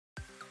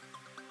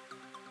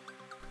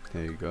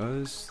Hey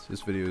guys,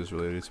 this video is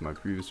related to my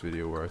previous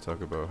video where I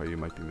talk about how you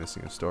might be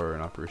missing a star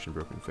in Operation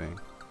Broken Fang.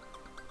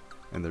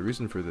 And the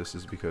reason for this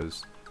is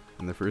because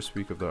in the first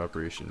week of the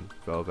operation,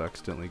 Valve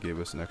accidentally gave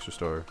us an extra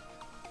star.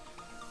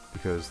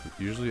 Because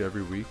usually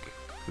every week,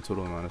 the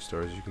total amount of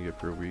stars you can get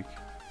per week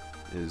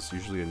is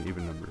usually an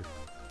even number.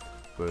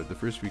 But the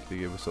first week they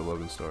gave us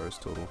 11 stars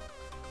total.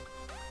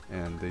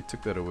 And they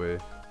took that away,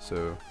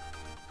 so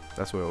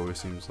that's why it always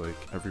seems like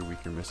every week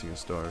you're missing a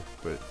star,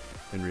 but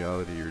in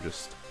reality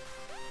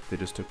they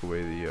just took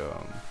away the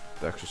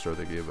extra star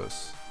they gave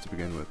us to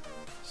begin with.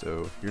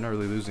 So you're not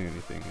really losing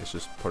anything, it's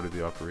just part of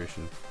the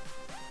operation.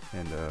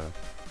 And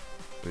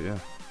but yeah,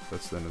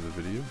 that's the end of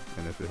the video,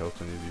 and if it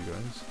helped any of you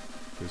guys,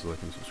 please like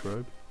and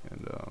subscribe,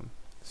 and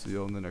see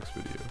y'all in the next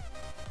video.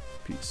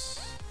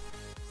 Peace.